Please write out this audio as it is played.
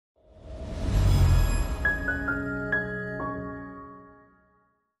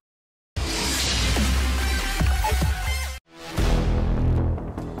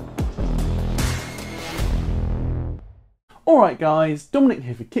Alright guys, Dominic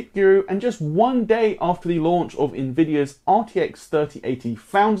here for Kit Guru, and just one day after the launch of Nvidia's RTX 3080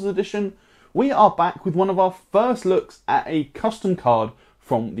 Founders Edition, we are back with one of our first looks at a custom card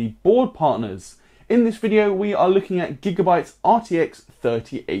from the board partners. In this video we are looking at Gigabyte's RTX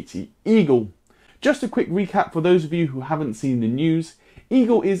 3080 Eagle. Just a quick recap for those of you who haven't seen the news.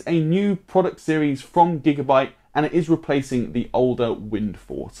 Eagle is a new product series from Gigabyte and it is replacing the older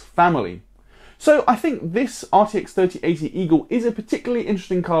Windforce family. So I think this RTX 3080 Eagle is a particularly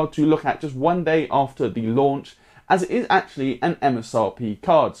interesting card to look at just one day after the launch, as it is actually an MSRP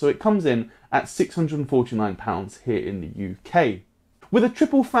card, so it comes in at £649 here in the UK. With a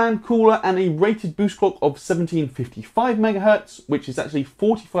triple fan cooler and a rated boost clock of 1755 MHz, which is actually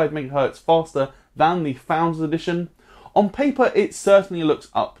 45 MHz faster than the Founders Edition, on paper it certainly looks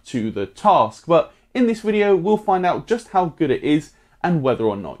up to the task, but in this video we'll find out just how good it is and whether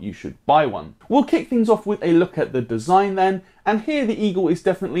or not you should buy one. We'll kick things off with a look at the design then, and here the Eagle is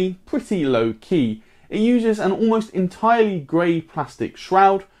definitely pretty low key. It uses an almost entirely grey plastic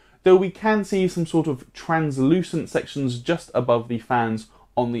shroud, though we can see some sort of translucent sections just above the fans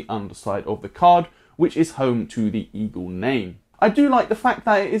on the underside of the card, which is home to the Eagle name. I do like the fact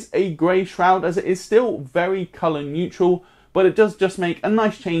that it is a grey shroud, as it is still very colour neutral, but it does just make a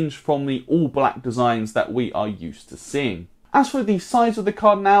nice change from the all black designs that we are used to seeing. As for the size of the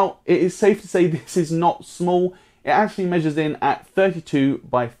card now, it is safe to say this is not small. It actually measures in at 32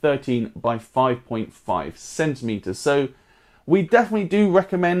 by 13 by 5.5 centimeters. So we definitely do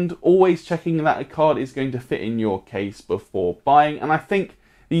recommend always checking that a card is going to fit in your case before buying. And I think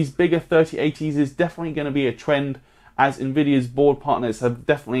these bigger 3080s is definitely going to be a trend, as Nvidia's board partners have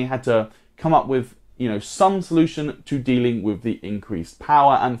definitely had to come up with, some solution to dealing with the increased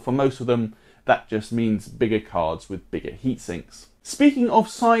power. And for most of them, that just means bigger cards with bigger heat sinks. Speaking of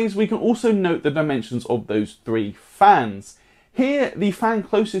size, we can also note the dimensions of those three fans. Here, the fan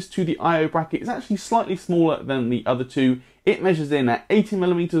closest to the I/O bracket is actually slightly smaller than the other two. It measures in at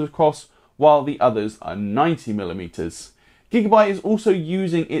 80mm across, while the others are 90mm. Gigabyte is also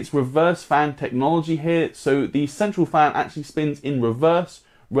using its reverse fan technology here, so the central fan actually spins in reverse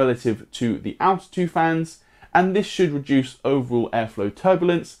relative to the outer two fans, and this should reduce overall airflow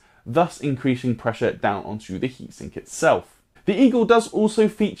turbulence, thus increasing pressure down onto the heatsink itself. The Eagle does also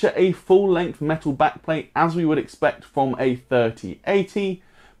feature a full-length metal backplate, as we would expect from a 3080,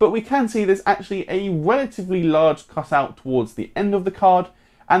 but we can see there's actually a relatively large cutout towards the end of the card,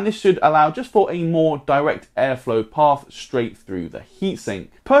 and this should allow just for a more direct airflow path straight through the heatsink.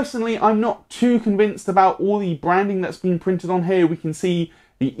 Personally, I'm not too convinced about all the branding that's been printed on here. We can see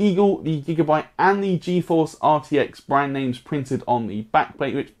the Eagle, the Gigabyte and the GeForce RTX brand names printed on the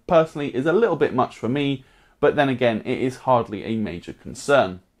backplate, which personally is a little bit much for me, but then again, it is hardly a major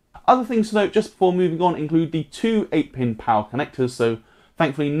concern. Other things to note just before moving on include the two 8-pin power connectors, so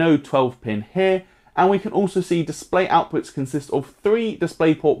thankfully no 12-pin here, and we can also see display outputs consist of 3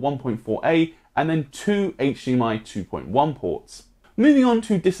 DisplayPort 1.4a and then 2 HDMI 2.1 ports. Moving on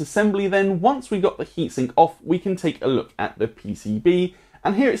to disassembly then, once we got the heatsink off, we can take a look at the PCB.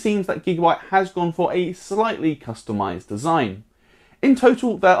 And here it seems that Gigabyte has gone for a slightly customized design. In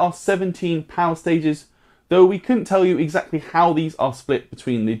total, there are 17 power stages, though we couldn't tell you exactly how these are split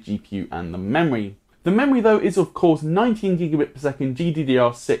between the GPU and the memory. The memory though is of course 19 gigabit per second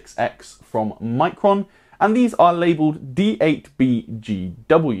GDDR6X from Micron, and these are labelled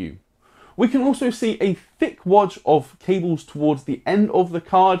D8BGW. We can also see a thick wodge of cables towards the end of the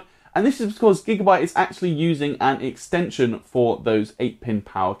card, and this is because Gigabyte is actually using an extension for those 8-pin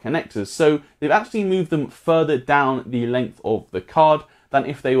power connectors. So they've actually moved them further down the length of the card than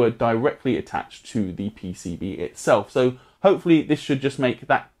if they were directly attached to the PCB itself. So hopefully this should just make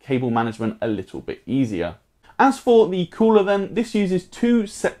that cable management a little bit easier. As for the cooler then, this uses 2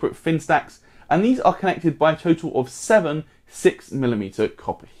 separate fin stacks, and these are connected by a total of 7 6mm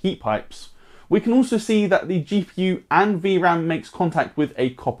copper heat pipes. We can also see that the GPU and VRAM makes contact with a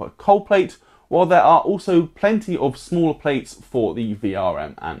copper cold plate, while there are also plenty of smaller plates for the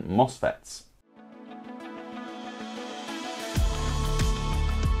VRM and MOSFETs.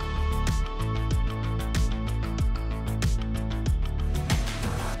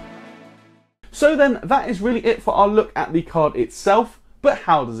 So then that is really it for our look at the card itself, but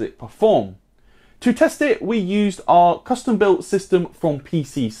how does it perform? To test it, we used our custom built system from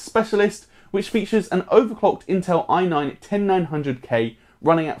PC Specialist, which features an overclocked Intel i9-10900K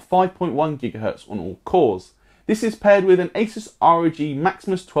running at 5.1 GHz on all cores. This is paired with an ASUS ROG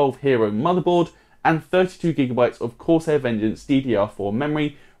Maximus 12 Hero motherboard and 32 GB of Corsair Vengeance DDR4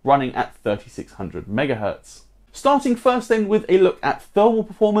 memory running at 3600 MHz. Starting first then with a look at thermal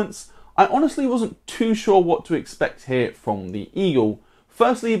performance, I honestly wasn't too sure what to expect here from the Eagle,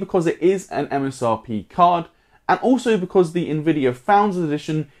 firstly because it is an MSRP card, and also because the Nvidia Founders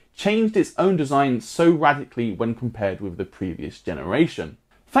Edition changed its own design so radically when compared with the previous generation.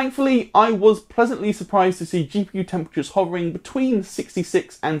 Thankfully, I was pleasantly surprised to see GPU temperatures hovering between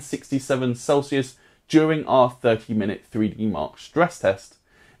 66 and 67 Celsius during our 30-minute 3D Mark stress test.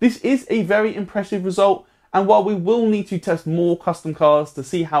 This is a very impressive result, and while we will need to test more custom cards to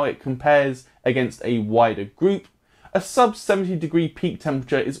see how it compares against a wider group, a sub 70-degree peak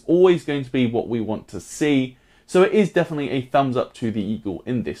temperature is always going to be what we want to see, so it is definitely a thumbs up to the Eagle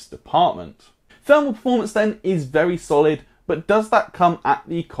in this department. Thermal performance then is very solid, but does that come at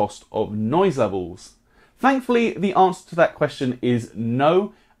the cost of noise levels? Thankfully, the answer to that question is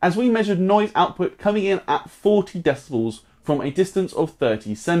no, as we measured noise output coming in at 40 decibels from a distance of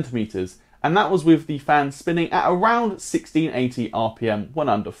 30 centimeters, and that was with the fan spinning at around 1680 RPM when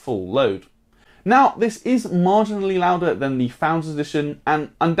under full load. Now, this is marginally louder than the Founders Edition, and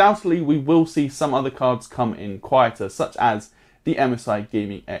undoubtedly we will see some other cards come in quieter, such as the MSI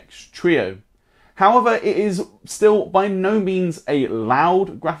Gaming X Trio. However, it is still by no means a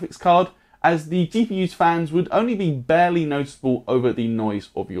loud graphics card, as the GPU's fans would only be barely noticeable over the noise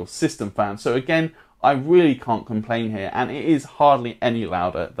of your system fan. So again, I really can't complain here, and it is hardly any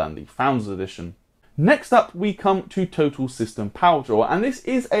louder than the Founders Edition. Next up, we come to total system power draw, and this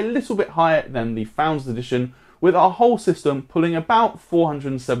is a little bit higher than the Founders Edition, with our whole system pulling about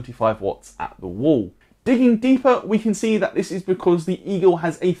 475 watts at the wall. Digging deeper, we can see that this is because the Eagle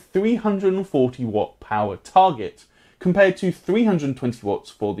has a 340 watt power target, compared to 320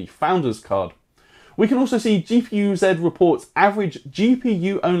 watts for the Founders card. We can also see GPU-Z reports average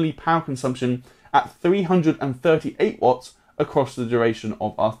GPU-only power consumption at 338 watts across the duration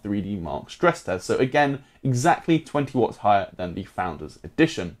of our 3D Mark stress test. So again, exactly 20 watts higher than the Founders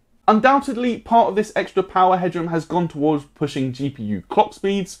Edition. Undoubtedly, part of this extra power headroom has gone towards pushing GPU clock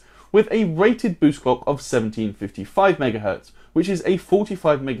speeds, with a rated boost clock of 1755 MHz, which is a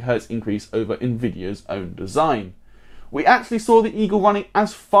 45 MHz increase over Nvidia's own design. We actually saw the Eagle running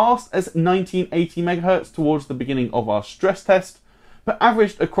as fast as 1980 MHz towards the beginning of our stress test, but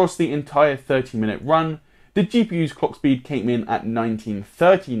averaged across the entire 30-minute run, the GPU's clock speed came in at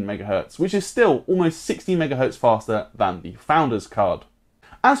 1913 MHz, which is still almost 60 MHz faster than the Founders card.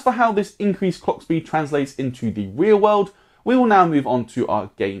 As for how this increased clock speed translates into the real world, we will now move on to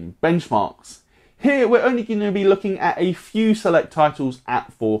our game benchmarks. Here we're only going to be looking at a few select titles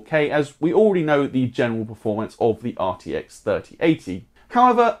at 4K, as we already know the general performance of the RTX 3080.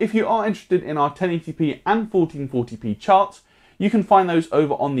 However, if you are interested in our 1080p and 1440p charts, you can find those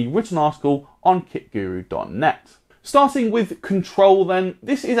over on the written article on kitguru.net. Starting with Control then,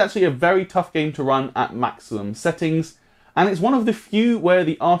 this is actually a very tough game to run at maximum settings, and it's one of the few where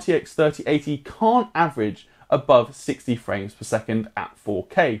the RTX 3080 can't average above 60 frames per second at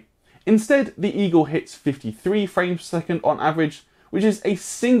 4K. Instead, the Eagle hits 53 frames per second on average, which is a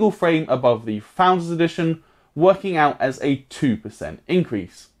single frame above the Founders Edition, working out as a 2%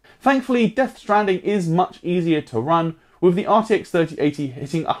 increase. Thankfully, Death Stranding is much easier to run, with the RTX 3080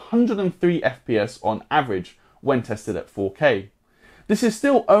 hitting 103 FPS on average when tested at 4K. This is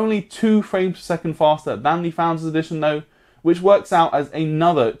still only 2 frames per second faster than the Founders Edition though, which works out as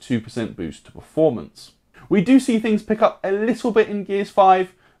another 2% boost to performance. We do see things pick up a little bit in Gears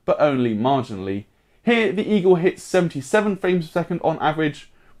 5, but only marginally. Here, the Eagle hits 77 frames per second on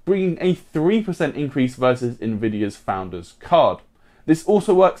average, bringing a 3% increase versus Nvidia's Founders card. This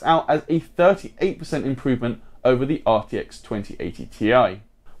also works out as a 38% improvement over the RTX 2080 Ti.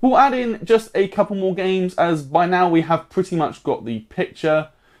 We'll add in just a couple more games, as by now we have pretty much got the picture.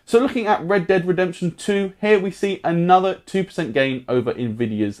 So looking at Red Dead Redemption 2, here we see another 2% gain over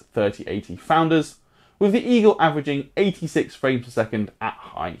Nvidia's 3080 Founders, with the Eagle averaging 86 frames per second at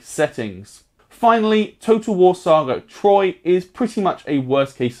high settings. Finally, Total War Saga Troy is pretty much a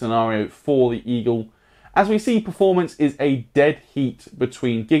worst case scenario for the Eagle, as we see performance is a dead heat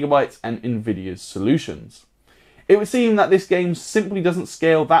between Gigabyte and Nvidia's solutions. It would seem that this game simply doesn't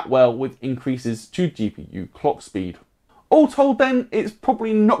scale that well with increases to GPU clock speed. All told then, it's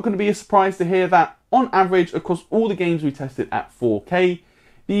probably not going to be a surprise to hear that, on average across all the games we tested at 4K,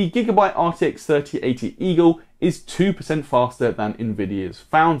 the Gigabyte RTX 3080 Eagle is 2% faster than Nvidia's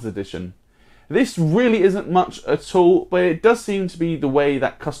Founders Edition. This really isn't much at all, but it does seem to be the way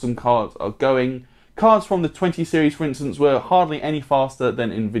that custom cards are going. Cards from the 20 series, for instance, were hardly any faster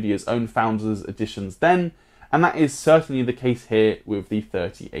than Nvidia's own Founders Editions then, and that is certainly the case here with the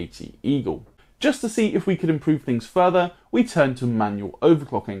 3080 Eagle. Just to see if we could improve things further, we turn to manual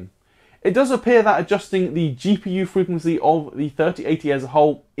overclocking. It does appear that adjusting the GPU frequency of the 3080 as a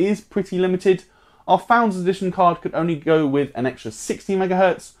whole is pretty limited. Our Founders Edition card could only go with an extra 60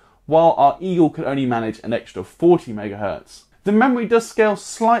 MHz, while our Eagle could only manage an extra 40 MHz. The memory does scale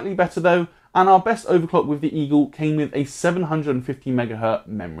slightly better though, and our best overclock with the Eagle came with a 750 MHz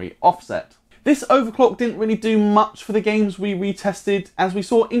memory offset. This overclock didn't really do much for the games we retested, as we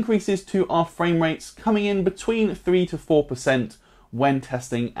saw increases to our frame rates coming in between 3 to 4% when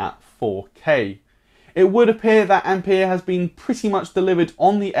testing at 4K. It would appear that Ampere has been pretty much delivered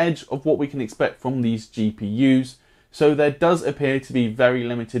on the edge of what we can expect from these GPUs, so there does appear to be very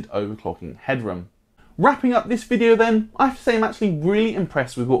limited overclocking headroom. Wrapping up this video then, I have to say I'm actually really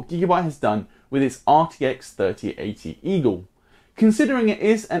impressed with what Gigabyte has done with its RTX 3080 Eagle. Considering it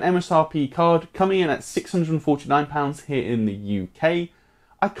is an MSRP card coming in at £649 here in the UK,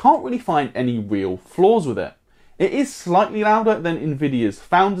 I can't really find any real flaws with it. It is slightly louder than Nvidia's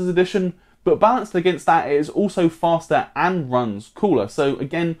Founders Edition, but balanced against that it is also faster and runs cooler, so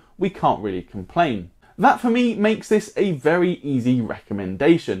again, we can't really complain. That for me makes this a very easy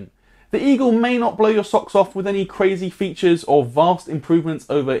recommendation. The Eagle may not blow your socks off with any crazy features or vast improvements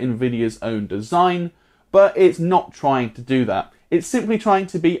over Nvidia's own design, but it's not trying to do that. It's simply trying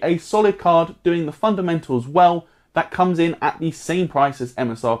to be a solid card doing the fundamentals well that comes in at the same price as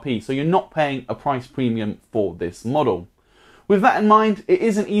MSRP, so you're not paying a price premium for this model. With that in mind, it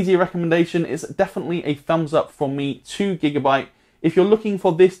is an easy recommendation. It's definitely a thumbs up from me to Gigabyte. If you're looking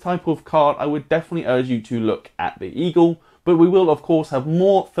for this type of card, I would definitely urge you to look at the Eagle, but we will of course have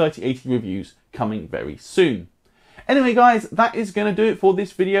more 3080 reviews coming very soon. Anyway guys, that is going to do it for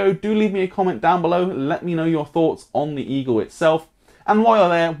this video. Do leave me a comment down below, let me know your thoughts on the Eagle itself, and while you're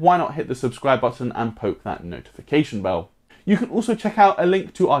there, why not hit the subscribe button and poke that notification bell. You can also check out a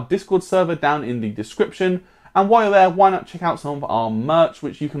link to our Discord server down in the description, and while you're there, why not check out some of our merch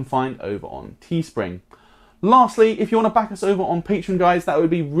which you can find over on Teespring. Lastly, if you want to back us over on Patreon guys, that would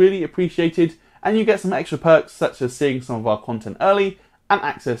be really appreciated, and you get some extra perks such as seeing some of our content early and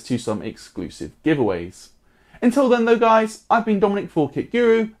access to some exclusive giveaways. Until then though guys, I've been Dominic for Kit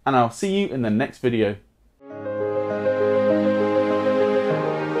Guru, and I'll see you in the next video.